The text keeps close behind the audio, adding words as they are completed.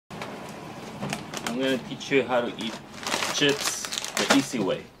I'm gonna teach you how to eat chips the easy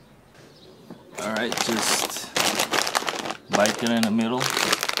way. Alright, just bite it in the middle.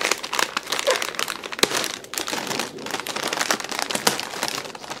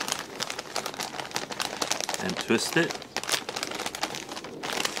 And twist it.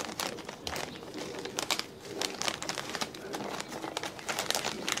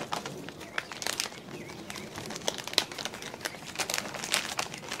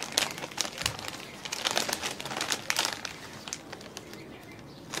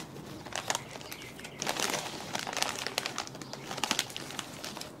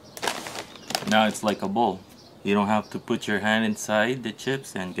 Now it's like a bowl. You don't have to put your hand inside the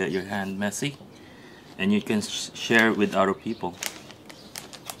chips and get your hand messy. And you can share it with other people.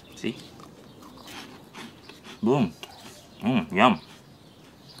 See? Boom. Yum.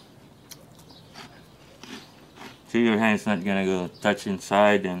 See, your hand's not gonna go touch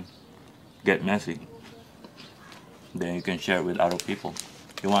inside and get messy. Then you can share it with other people.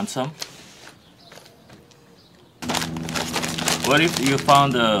 You want some? What if you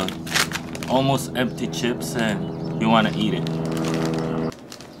found almost empty chips and you want to eat it?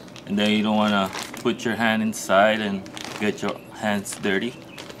 And then you don't want to put your hand inside and get your hands dirty.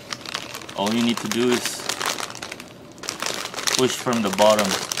 All you need to do is push from the bottom.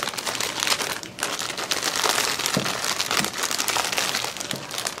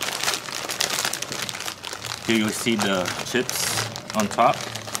 Here you see the chips on top.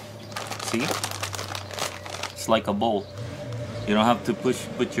 See? It's like a bowl. You don't have to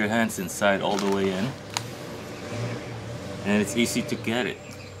put your hands inside all the way in. And it's easy to get it.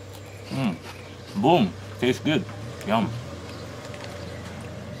 Boom, tastes good, yum.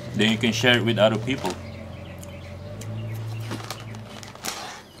 Then you can share it with other people.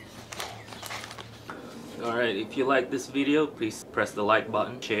 Alright, if you like this video, please press the like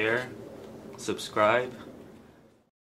button, share, subscribe.